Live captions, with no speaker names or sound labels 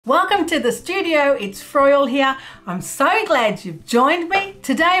Welcome to the studio, it's Froyle here. I'm so glad you've joined me.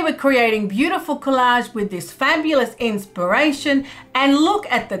 Today we're creating beautiful collage with this fabulous inspiration, and look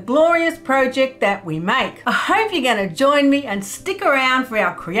at the glorious project that we make. I hope you're going to join me and stick around for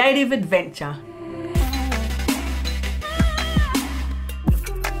our creative adventure.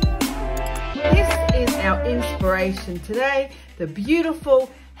 This is our inspiration today, the beautiful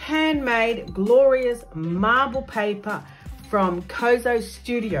handmade glorious marble paper from Kozo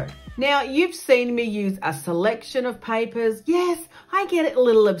Studio. Now, you've seen me use a selection of papers. Yes, I get a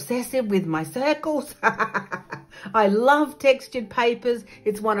little obsessive with my circles. I love textured papers.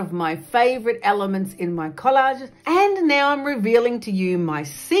 It's one of my favorite elements in my collages. And now I'm revealing to you my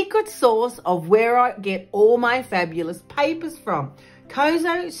secret source of where I get all my fabulous papers from.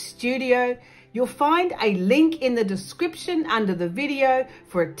 Kozo Studio. You'll find a link in the description under the video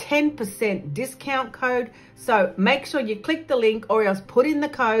for a 10% discount code. So make sure you click the link or else put in the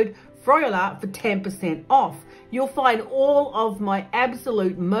code Froyle for 10% off. You'll find all of my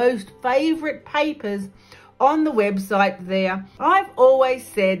absolute most favorite papers on the website there. I've always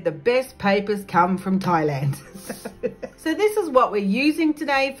said the best papers come from Thailand. So this is what we're using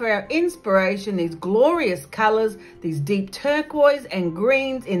today for our inspiration, these glorious colors, these deep turquoise and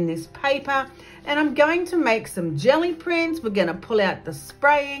greens in this paper. And I'm going to make some jelly prints. We're going to pull out the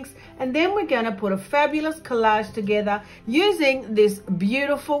spray inks, and then we're going to put a fabulous collage together using this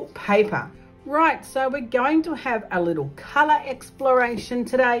beautiful paper. Right, so we're going to have a little color exploration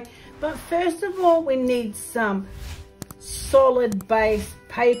today. But first of all, we need some solid base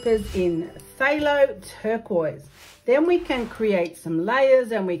papers in phthalo turquoise. Then we can create some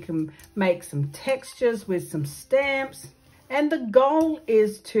layers and we can make some textures with some stamps. And the goal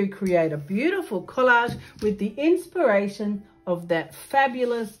is to create a beautiful collage with the inspiration of that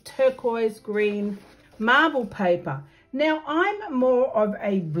fabulous turquoise green marble paper. Now, I'm more of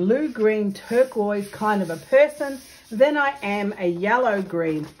a blue-green turquoise kind of a person than I am a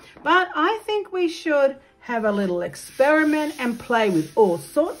yellow-green. But I think we should have a little experiment and play with all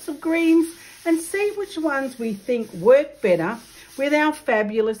sorts of greens and see which ones we think work better with our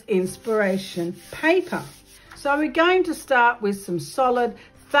fabulous inspiration paper. So we're going to start with some solid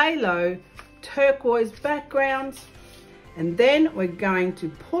phthalo turquoise backgrounds. And then we're going to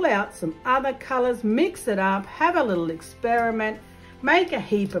pull out some other colors, mix it up, have a little experiment, make a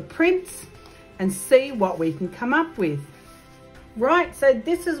heap of prints and see what we can come up with. Right, so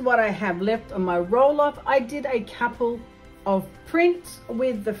this is what I have left on my roll-off. I did a couple of prints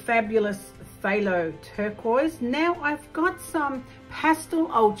with the fabulous phthalo turquoise. Now I've got some pastel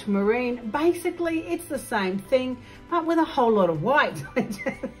ultramarine. Basically, it's the same thing, but with a whole lot of white.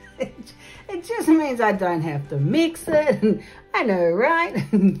 It just means I don't have to mix it. I know, right?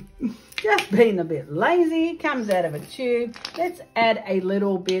 Just being a bit lazy. It comes out of a tube. Let's add a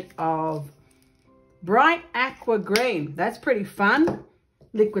little bit of bright aqua green. That's pretty fun.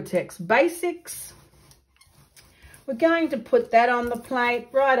 Liquitex Basics. We're going to put that on the plate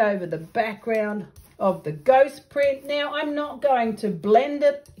right over the background of the ghost print. Now, I'm not going to blend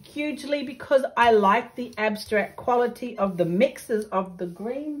it hugely because I like the abstract quality of the mixes of the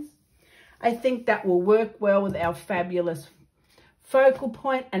greens. I think that will work well with our fabulous focal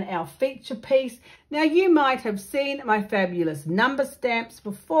point and our feature piece. Now, you might have seen my fabulous number stamps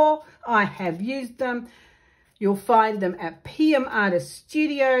before. I have used them. You'll find them at PM Artist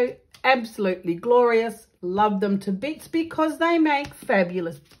Studio. Absolutely glorious. Love them to bits because they make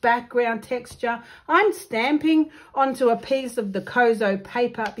fabulous background texture. I'm stamping onto a piece of the Kozo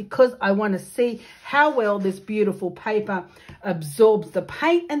paper because I want to see how well this beautiful paper absorbs the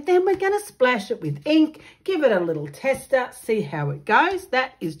paint, and then we're going to splash it with ink, give it a little tester, see how it goes.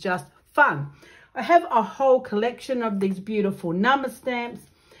 That is just fun. I have a whole collection of these beautiful number stamps,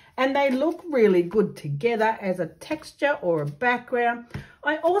 and they look really good together as a texture or a background.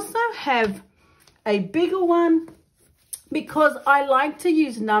 I also have a bigger one because I like to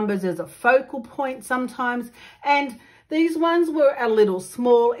use numbers as a focal point sometimes, and these ones were a little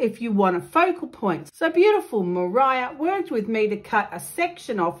small if you want a focal point. So beautiful Mariah worked with me to cut a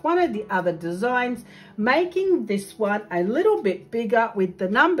section off one of the other designs, making this one a little bit bigger with the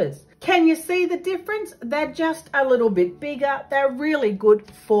numbers. Can you see the difference? They're just a little bit bigger. They're really good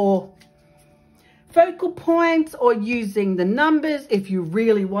for focal points or using the numbers if you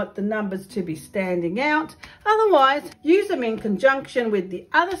really want the numbers to be standing out. Otherwise, use them in conjunction with the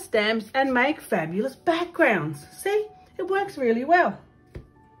other stamps and make fabulous backgrounds. See, it works really well.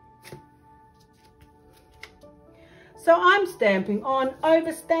 So I'm stamping on,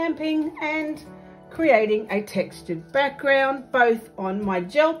 over stamping and creating a textured background both on my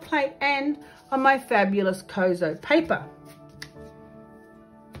gel plate and on my fabulous Kozo paper.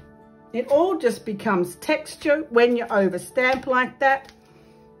 It all just becomes texture when you overstamp like that,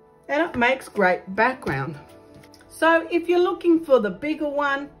 and it makes great background. So if you're looking for the bigger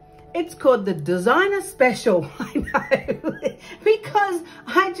one, it's called the Designer Special. I know, because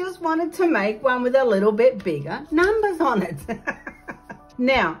I just wanted to make one with a little bit bigger numbers on it.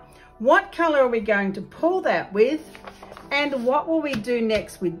 Now, what color are we going to pull that with? And what will we do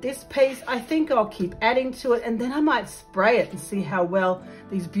next with this piece? I think I'll keep adding to it, and then I might spray it and see how well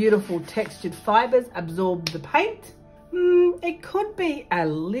these beautiful textured fibers absorb the paint. It could be a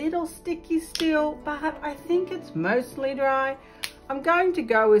little sticky still, but I think it's mostly dry. I'm going to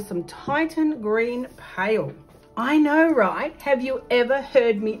go with some Titan Green Pale. I know, right? Have you ever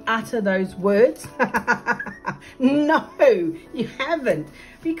heard me utter those words? No, you haven't,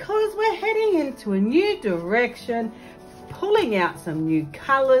 because we're heading into a new direction, pulling out some new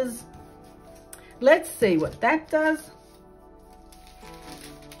colors. Let's see what that does.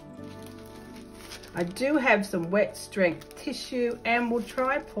 I do have some wet strength tissue, and we'll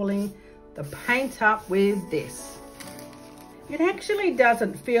try pulling the paint up with this. It actually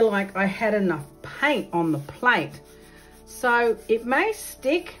doesn't feel like I had enough paint on the plate. So it may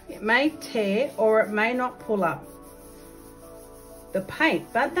stick, it may tear, or it may not pull up the paint,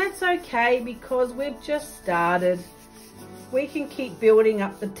 but that's okay because we've just started. We can keep building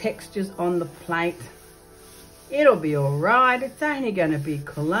up the textures on the plate. It'll be all right. It's only going to be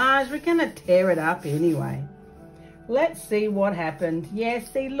collage. We're going to tear it up anyway. Let's see what happened. Yeah,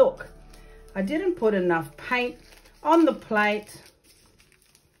 see, look, I didn't put enough paint on the plate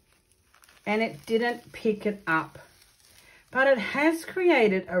and it didn't pick it up. But it has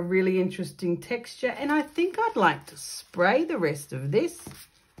created a really interesting texture, and I think I'd like to spray the rest of this.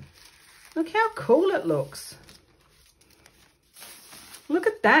 Look how cool it looks. Look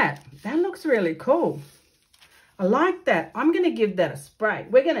at that. That looks really cool. I like that. I'm going to give that a spray.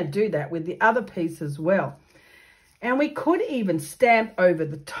 We're going to do that with the other piece as well. And we could even stamp over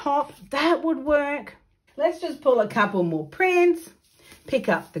the top. That would work. Let's just pull a couple more prints, pick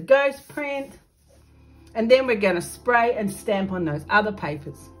up the ghost print, and then we're going to spray and stamp on those other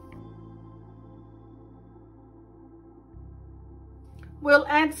papers. We'll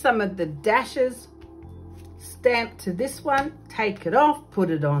add some of the dashes, stamp to this one, take it off, put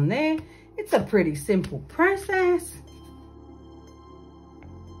it on there. It's a pretty simple process.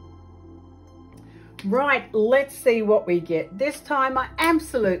 Right, let's see what we get this time. I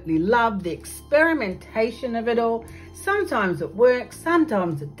absolutely love the experimentation of it all. Sometimes it works,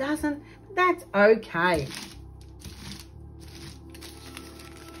 sometimes it doesn't. That's okay.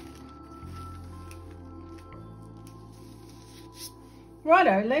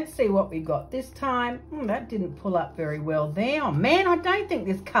 Righto, let's see what we got this time. That didn't pull up very well there. Oh man, I don't think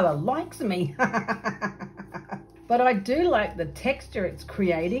this color likes me. But I do like the texture it's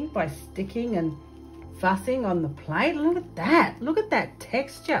creating by sticking and fussing on the plate. Look at that. Look at that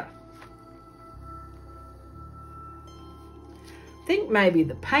texture. I think maybe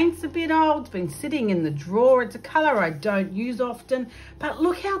the paint's a bit old. It's been sitting in the drawer. It's a color I don't use often, but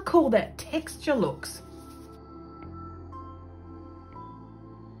look how cool that texture looks.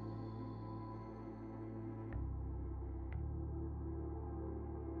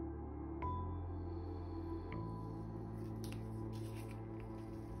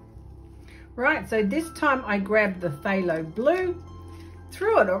 Right, so this time I grabbed the phthalo blue,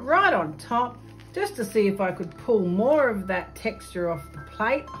 threw it right on top, just to see if I could pull more of that texture off the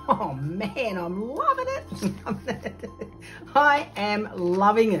plate. Oh man, I'm loving it. I am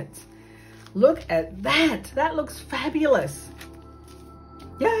loving it. Look at that. That looks fabulous.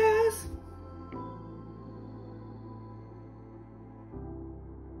 Yes.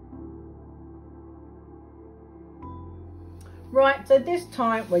 Right, so this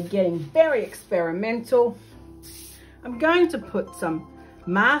time we're getting very experimental. I'm going to put some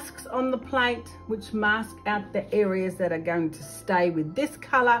masks on the plate, which mask out the areas that are going to stay with this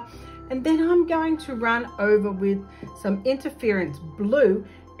color. And then I'm going to run over with some interference blue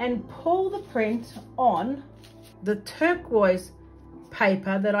and pull the print on the turquoise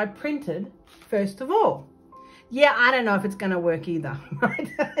paper that I printed first of all. Yeah, I don't know if it's going to work either,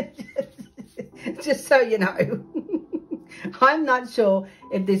 right? Just so you know. I'm not sure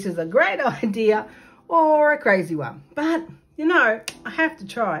if this is a great idea or a crazy one, but you know, I have to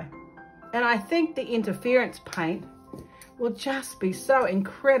try. And I think the interference paint will just be so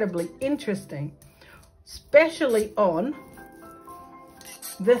incredibly interesting, especially on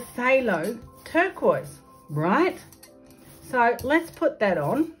the phthalo turquoise, right? So let's put that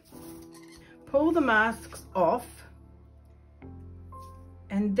on, pull the masks off,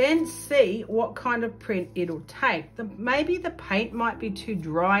 and then see what kind of print it'll take. Maybe the paint might be too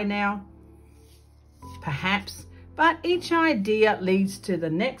dry now, perhaps, but each idea leads to the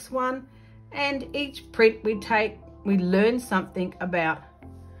next one, and each print we take, we learn something about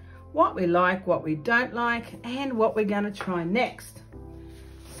what we like, what we don't like, and what we're going to try next.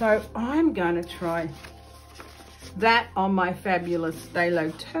 So I'm going to try that on my fabulous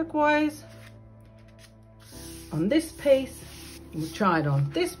Stalo turquoise, on this piece. We'll try it on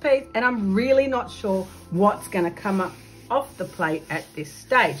this piece, and I'm really not sure what's going to come up off the plate at this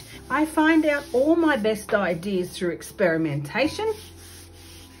stage. I find out all my best ideas through experimentation.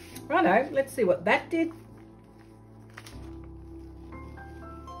 Righto, let's see what that did.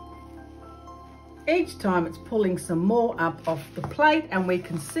 Each time it's pulling some more up off the plate, and we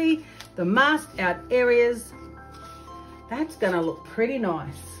can see the masked out areas. That's going to look pretty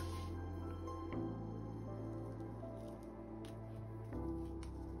nice.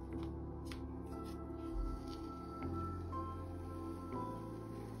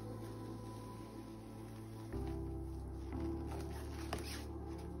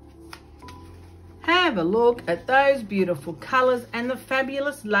 Have a look at those beautiful colors and the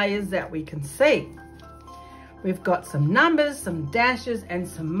fabulous layers that we can see. We've got some numbers, some dashes, and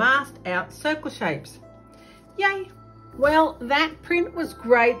some masked out circle shapes. Yay! Well, that print was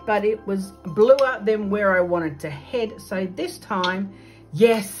great, but it was bluer than where I wanted to head. So this time,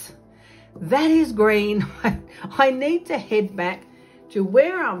 yes, that is green. I need to head back to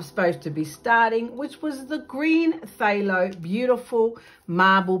where I'm supposed to be starting, which was the green phthalo, beautiful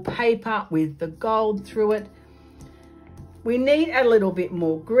marble paper with the gold through it. We need a little bit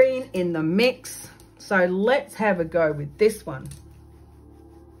more green in the mix, so let's have a go with this one.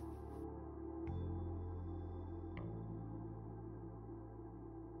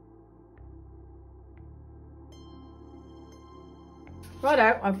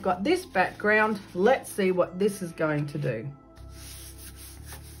 Righto, I've got this background. Let's see what this is going to do.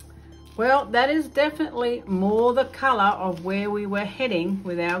 Well, that is definitely more the color of where we were heading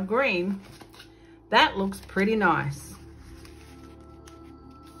with our green. That looks pretty nice.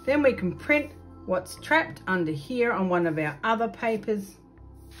 Then we can print what's trapped under here on one of our other papers.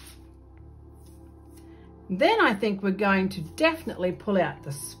 Then I think we're going to definitely pull out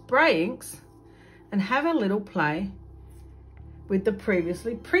the spray inks and have a little play with the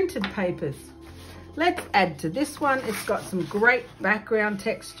previously printed papers. Let's add to this one. It's got some great background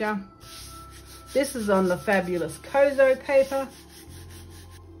texture. This is on the fabulous Kozo paper.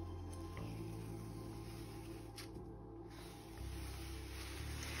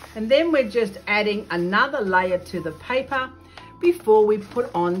 And then we're just adding another layer to the paper before we put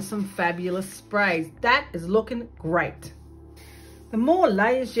on some fabulous sprays. That is looking great. The more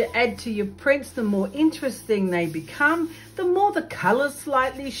layers you add to your prints, the more interesting they become, the more the colors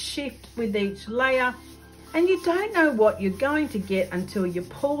slightly shift with each layer, and you don't know what you're going to get until you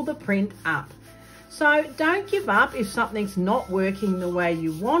pull the print up. So don't give up if something's not working the way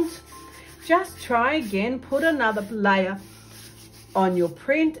you want. Just try again, put another layer on your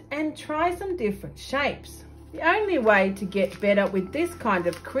print and try some different shapes. The only way to get better with this kind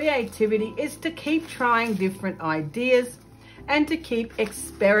of creativity is to keep trying different ideas and to keep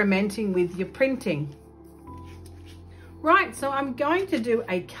experimenting with your printing. Right, so I'm going to do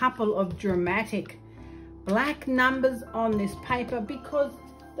a couple of dramatic black numbers on this paper because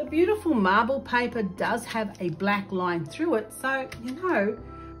the beautiful marble paper does have a black line through it. So, you know,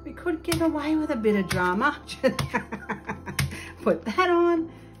 we could get away with a bit of drama. Put that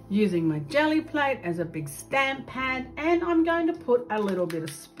on using my jelly plate as a big stamp pad, and I'm going to put a little bit of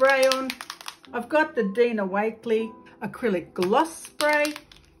spray on. I've got the Dina Wakley acrylic gloss spray,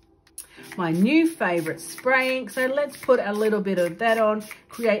 my new favorite spray ink. So let's put a little bit of that on,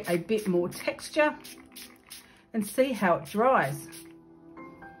 create a bit more texture and see how it dries.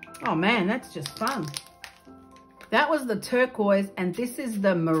 Oh man, that's just fun. That was the turquoise and this is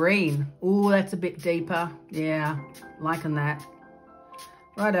the marine. Oh, that's a bit deeper. Yeah, liking that.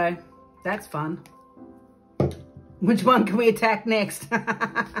 Righto, that's fun. Which one can we attack next?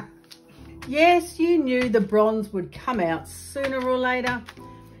 Yes, you knew the bronze would come out sooner or later.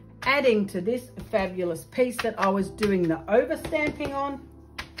 Adding to this fabulous piece that I was doing the overstamping on.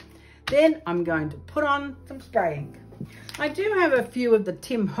 Then I'm going to put on some spray ink. I do have a few of the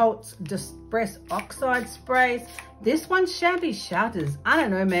Tim Holtz Distress Oxide sprays. This one's Shabby Shutters. I don't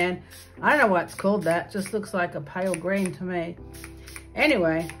know, man. I don't know why it's called that. Just looks like a pale green to me.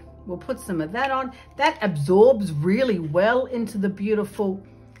 Anyway, we'll put some of that on. That absorbs really well into the beautiful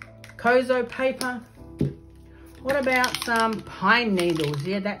Kozo paper. What about some pine needles?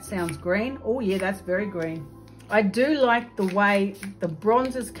 Yeah, that sounds green. Oh yeah, that's very green. I do like the way the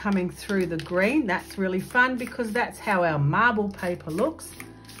bronze is coming through the green. That's really fun because that's how our marble paper looks.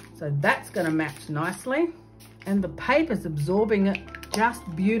 So that's going to match nicely. And the paper's absorbing it just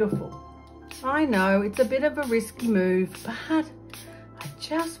beautiful. I know it's a bit of a risky move, but I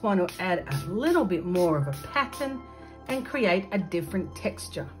just want to add a little bit more of a pattern and create a different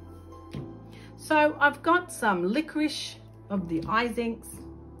texture. So I've got some licorice of the eye inks.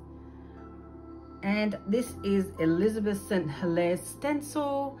 And this is Elizabeth St. Hilaire's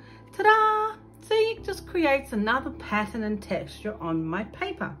stencil. Ta-da! See, it just creates another pattern and texture on my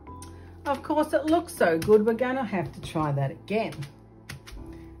paper. Of course, it looks so good, we're gonna have to try that again.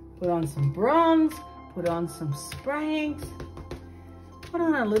 Put on some bronze, put on some spray inks, put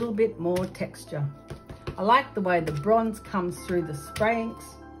on a little bit more texture. I like the way the bronze comes through the spray inks.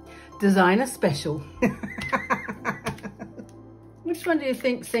 Designer special. Which one do you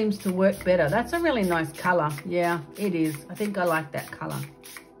think seems to work better? That's a really nice color. Yeah, it is. I think I like that color.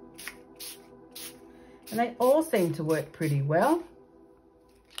 And they all seem to work pretty well.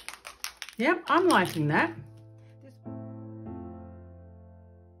 Yep, I'm liking that.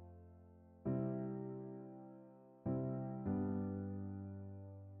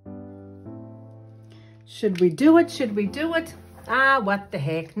 Should we do it? Should we do it? Ah, what the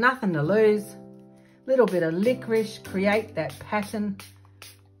heck, nothing to lose. Little bit of licorice, create that pattern.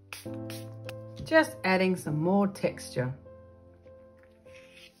 Just adding some more texture.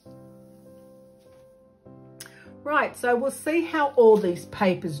 Right, so we'll see how all these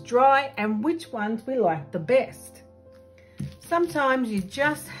papers dry and which ones we like the best. Sometimes you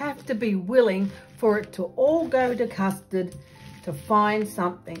just have to be willing for it to all go to custard to find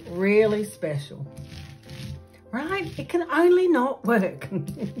something really special. Right? It can only not work.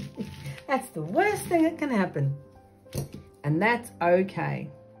 That's the worst thing that can happen. And that's okay.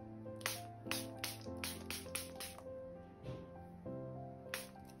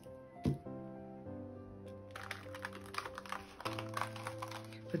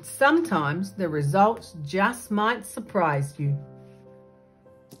 But sometimes the results just might surprise you.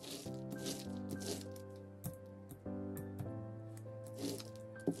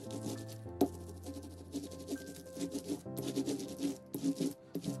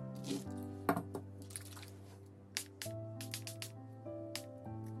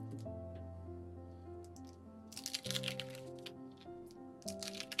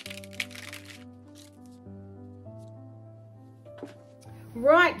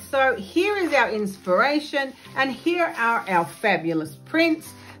 Right, so here is our inspiration and here are our fabulous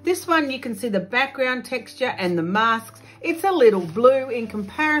prints. This one you can see the background texture and the masks. It's a little blue in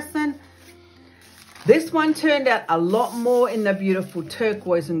comparison. This one turned out a lot more in the beautiful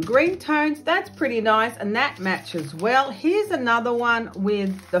turquoise and green tones. That's pretty nice and that matches well. Here's another one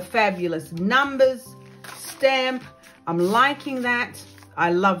with the fabulous numbers stamp. I'm liking that.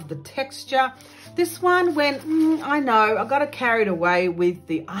 I love the texture. This one went, I know, I got carried away with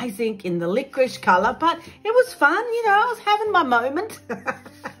the eye ink in the licorice color, but it was fun, you know, I was having my moment.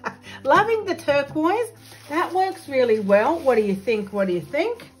 Loving the turquoise. That works really well. What do you think? What do you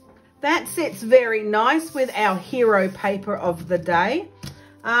think? That sits very nice with our hero paper of the day.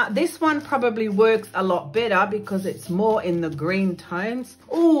 This one probably works a lot better because it's more in the green tones.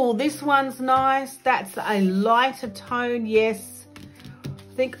 Oh, this one's nice. That's a lighter tone, yes.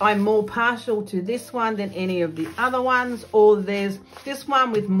 I think I'm more partial to this one than any of the other ones. Or there's this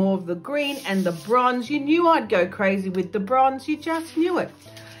one with more of the green and the bronze. You knew I'd go crazy with the bronze. You just knew it.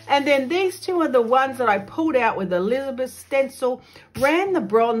 And then these two are the ones that I pulled out with Elizabeth's stencil. Ran the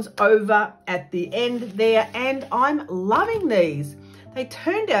bronze over at the end there. And I'm loving these. They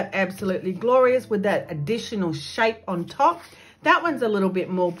turned out absolutely glorious with that additional shape on top. That one's a little bit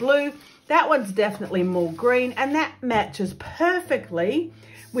more blue. That one's definitely more green, and that matches perfectly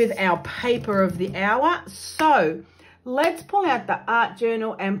with our paper of the hour. So let's pull out the art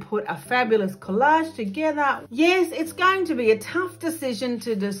journal and put a fabulous collage together. Yes, it's going to be a tough decision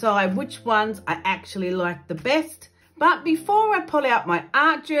to decide which ones I actually like the best. But before I pull out my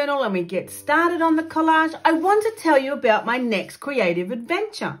art journal and we get started on the collage, I want to tell you about my next creative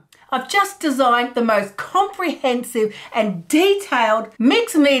adventure. I've just designed the most comprehensive and detailed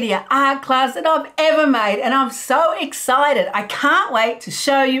mixed media art class that I've ever made, and I'm so excited. I can't wait to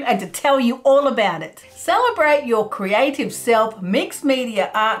show you and to tell you all about it. Celebrate Your Creative Self Mixed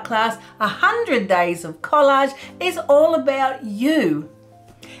Media Art Class 100 Days of Collage is all about you.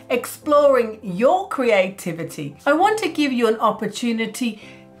 Exploring your creativity. I want to give you an opportunity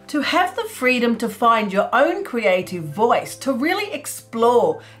to have the freedom to find your own creative voice, to really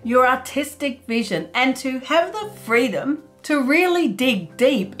explore your artistic vision, and to have the freedom to to really dig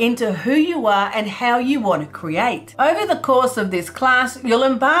deep into who you are and how you want to create. Over the course of this class, you'll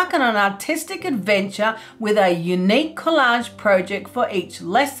embark on an artistic adventure with a unique collage project for each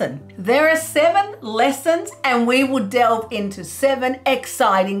lesson. There are 7 lessons and we will delve into 7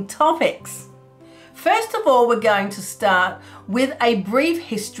 exciting topics. First of all, we're going to start with a brief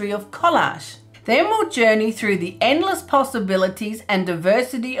history of collage. Then we'll journey through the endless possibilities and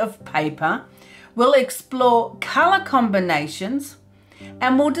diversity of paper. We'll explore color combinations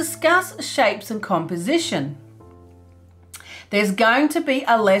and we'll discuss shapes and composition. There's going to be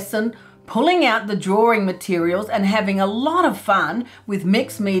a lesson pulling out the drawing materials and having a lot of fun with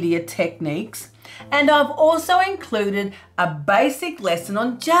mixed media techniques. And I've also included a basic lesson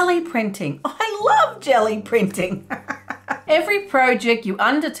on jelly printing. I love jelly printing. Every project you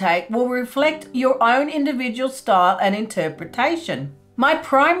undertake will reflect your own individual style and interpretation. My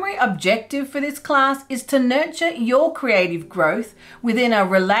primary objective for this class is to nurture your creative growth within a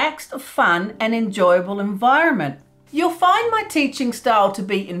relaxed, fun, and enjoyable environment. You'll find my teaching style to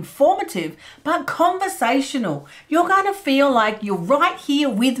be informative but conversational. You're going to feel like you're right here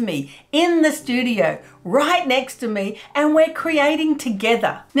with me in the studio, right next to me, and we're creating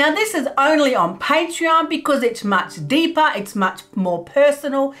together. Now, this is only on Patreon because it's much deeper, it's much more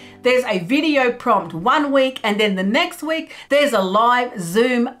personal. There's a video prompt one week and then the next week there's a live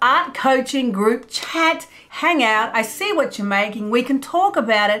Zoom art coaching group chat. Hang out, I see what you're making, we can talk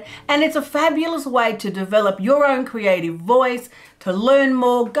about it, and it's a fabulous way to develop your own creative voice, to learn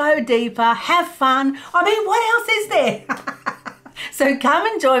more, go deeper, have fun. I mean, what else is there? So come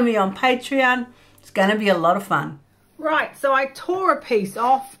and join me on Patreon. It's going to be a lot of fun. Right, so I tore a piece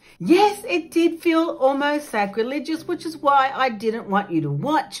off. Yes, it did feel almost sacrilegious, which is why I didn't want you to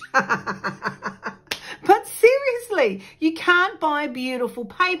watch. But seriously, you can't buy beautiful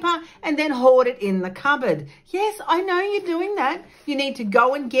paper and then hoard it in the cupboard. Yes, I know you're doing that. You need to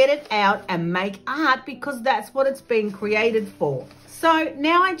go and get it out and make art because that's what it's been created for. So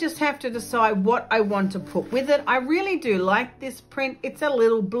now I just have to decide what I want to put with it. I really do like this print. It's a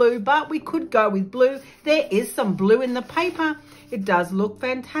little blue, but we could go with blue. There is some blue in the paper. It does look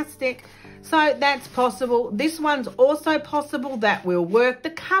fantastic. So that's possible. This one's also possible. That will work.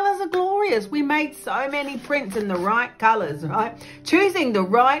 The colors are glorious. We made so many prints in the right colors, right? Choosing the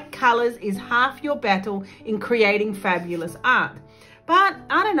right colors is half your battle in creating fabulous art. But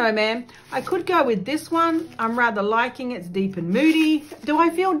I don't know, man. I could go with this one. I'm rather liking it. It's deep and moody. Do I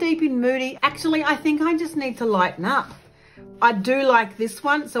feel deep and moody? Actually, I think I just need to lighten up. I do like this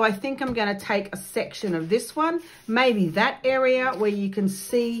one, so I think I'm going to take a section of this one. Maybe that area where you can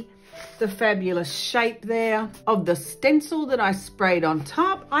see the fabulous shape there of the stencil that I sprayed on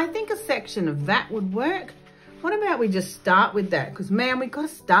top. I think a section of that would work. What about we just start with that? Because, man, we've got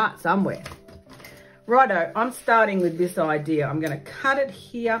to start somewhere. Righto, I'm starting with this idea. I'm going to cut it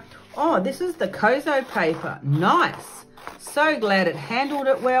here. Oh, this is the Kozo paper. Nice. So glad it handled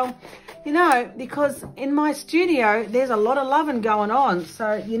it well. You know, because in my studio, there's a lot of loving going on.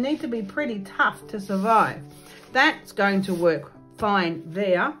 So you need to be pretty tough to survive. That's going to work fine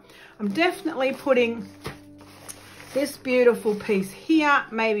there. I'm definitely putting this beautiful piece here.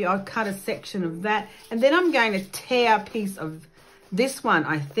 Maybe I'll cut a section of that. And then I'm going to tear a piece of this one,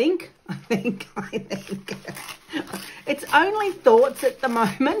 I think. It's only thoughts at the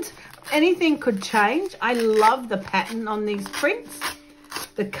moment. Anything could change. I love the pattern on these prints.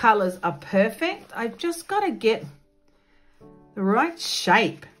 The colors are perfect. I've just got to get the right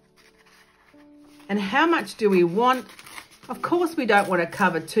shape. And how much do we want? Of course, we don't want to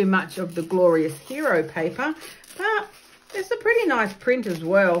cover too much of the glorious hero paper, but it's a pretty nice print as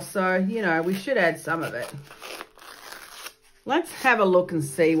well. So, you know, we should add some of it. Let's have a look and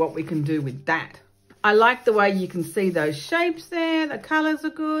see what we can do with that. I like the way you can see those shapes there. The colors are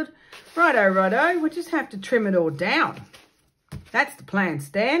good. Righto. We just have to trim it all down. That's the plan,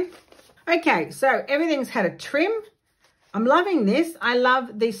 Stan. Okay, so everything's had a trim. I'm loving this. I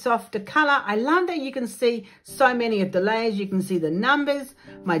love the softer color. I love that you can see so many of the layers. You can see the numbers,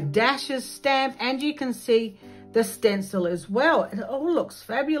 my dashes stamped, and you can see the stencil as well. It all looks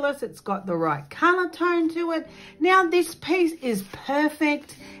fabulous. It's got the right color tone to it. Now this piece is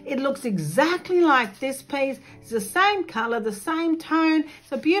perfect. It looks exactly like this piece. It's the same color, the same tone.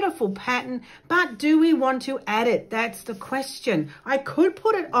 It's a beautiful pattern, but do we want to add it? That's the question. I could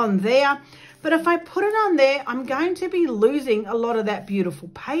put it on there, but if I put it on there, I'm going to be losing a lot of that beautiful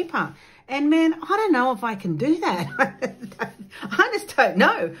paper. And man, I don't know if I can do that. I just don't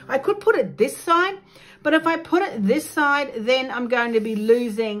know. I could put it this side, but if I put it this side, then I'm going to be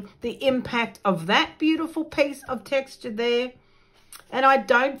losing the impact of that beautiful piece of texture there. And I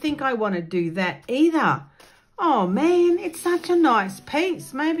don't think I want to do that either. Oh man, it's such a nice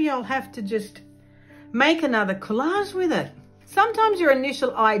piece. Maybe I'll have to just make another collage with it. Sometimes your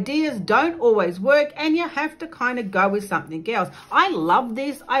initial ideas don't always work and you have to kind of go with something else. I love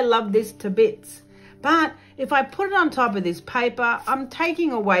this to bits. But if I put it on top of this paper, I'm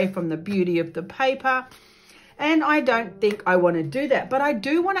taking away from the beauty of the paper, and I don't think I want to do that. But I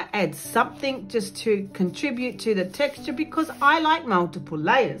do want to add something just to contribute to the texture because I like multiple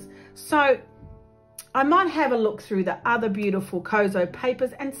layers. So I might have a look through the other beautiful Kozo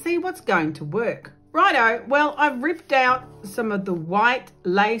papers and see what's going to work. Righto, well, I've ripped out some of the white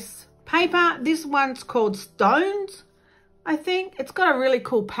lace paper. This one's called Stones, I think. It's got a really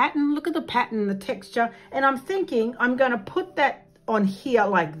cool pattern. Look at the pattern, the texture. And I'm thinking I'm going to put that on here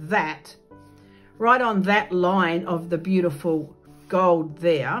like that, right on that line of the beautiful gold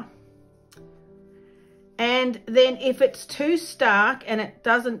there. And then if it's too stark and it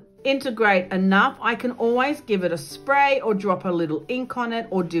doesn't integrate enough, I can always give it a spray or drop a little ink on it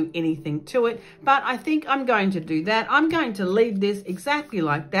or do anything to it. But I think I'm going to do that. I'm going to leave this exactly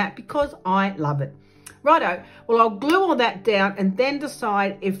like that because I love it. Righto, well, I'll glue all that down and then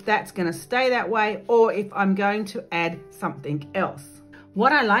decide if that's going to stay that way or if I'm going to add something else.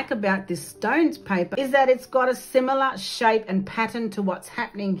 What I like about this Stones paper is that it's got a similar shape and pattern to what's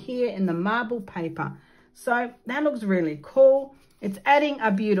happening here in the marble paper. So that looks really cool. It's adding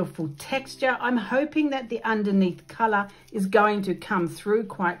a beautiful texture. I'm hoping that the underneath color is going to come through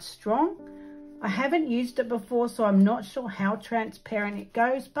quite strong. I haven't used it before, so I'm not sure how transparent it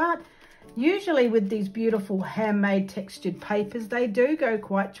goes, but usually with these beautiful handmade textured papers, they do go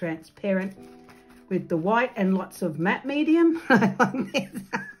quite transparent with the white and lots of matte medium.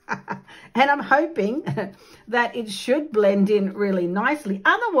 And I'm hoping that it should blend in really nicely.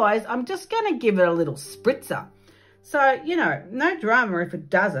 Otherwise, I'm just going to give it a little spritzer. So, you know, no drama if it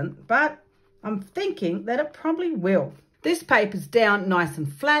doesn't, but I'm thinking that it probably will. This paper's down nice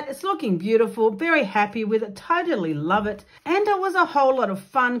and flat. It's looking beautiful. Very happy with it. Totally love it. And it was a whole lot of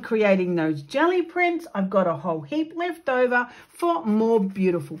fun creating those jelly prints. I've got a whole heap left over for more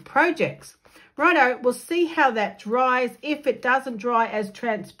beautiful projects. Righto, we'll see how that dries. If it doesn't dry as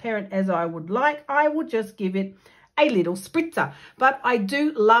transparent as I would like, I will just give it a little spritzer. But I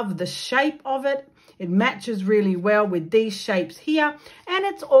do love the shape of it. It matches really well with these shapes here, and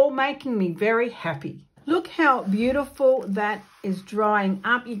it's all making me very happy. Look how beautiful that is drying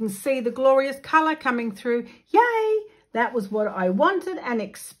up. You can see the glorious color coming through. Yay! That was what I wanted and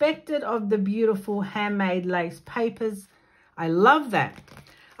expected of the beautiful handmade lace papers. I love that.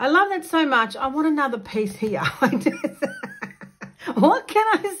 I love that so much. I want another piece here. What can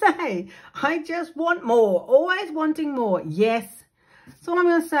I say? I just want more. Always wanting more. Yes. So all I'm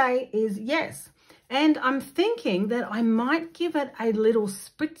going to say is yes. And I'm thinking that I might give it a little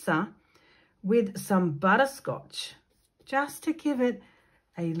spritzer with some butterscotch just to give it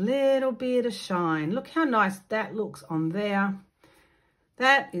a little bit of shine. Look how nice that looks on there.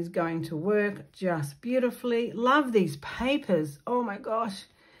 That is going to work just beautifully. Love these papers. Oh my gosh.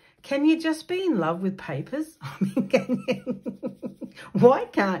 Can you just be in love with papers? I mean, can you? Why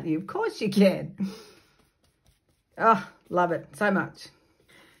can't you? Of course you can. Oh, love it so much.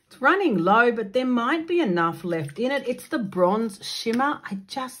 It's running low, but there might be enough left in it. It's the bronze shimmer. I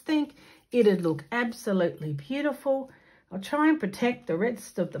just think it'd look absolutely beautiful. I'll try and protect the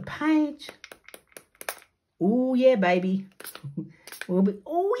rest of the page. Oh, yeah, baby.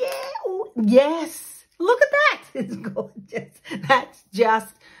 Oh, yeah. Oh, yes. Look at that. It's gorgeous. That's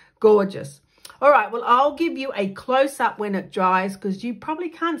just gorgeous. All right, well, I'll give you a close-up when it dries because you probably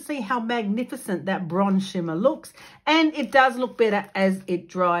can't see how magnificent that bronze shimmer looks. And it does look better as it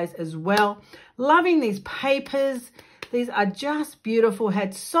dries as well. Loving these papers. These are just beautiful.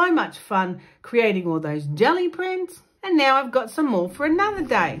 Had so much fun creating all those jelly prints. And now I've got some more for another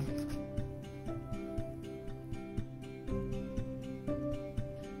day.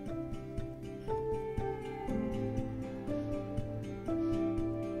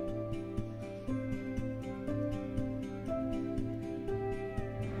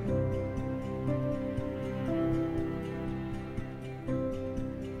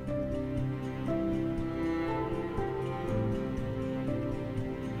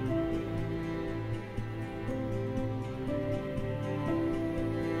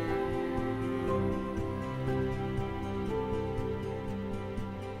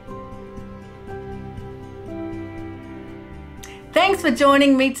 Thanks for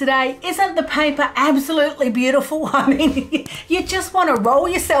joining me today. Isn't the paper absolutely beautiful? I mean, you just want to roll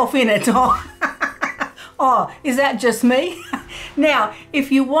yourself in it. Oh, is that just me? Now,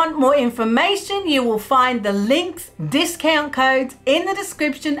 if you want more information, you will find the links, discount codes in the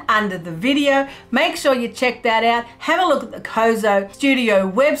description under the video. Make sure you check that out. Have a look at the Kozo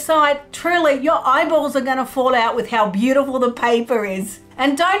Studio website. Truly, your eyeballs are going to fall out with how beautiful the paper is.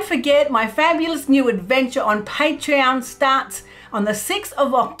 And don't forget, my fabulous new adventure on Patreon starts on the 6th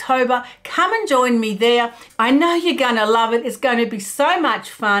of October. Come and join me there. I know you're going to love it. It's going to be so much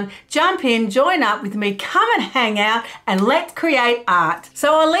fun. Jump in, join up with me, come and hang out, and let's create art.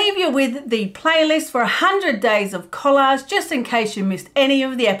 So I'll leave you with the playlist for 100 days of collage, just in case you missed any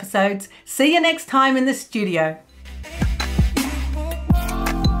of the episodes. See you next time in the studio.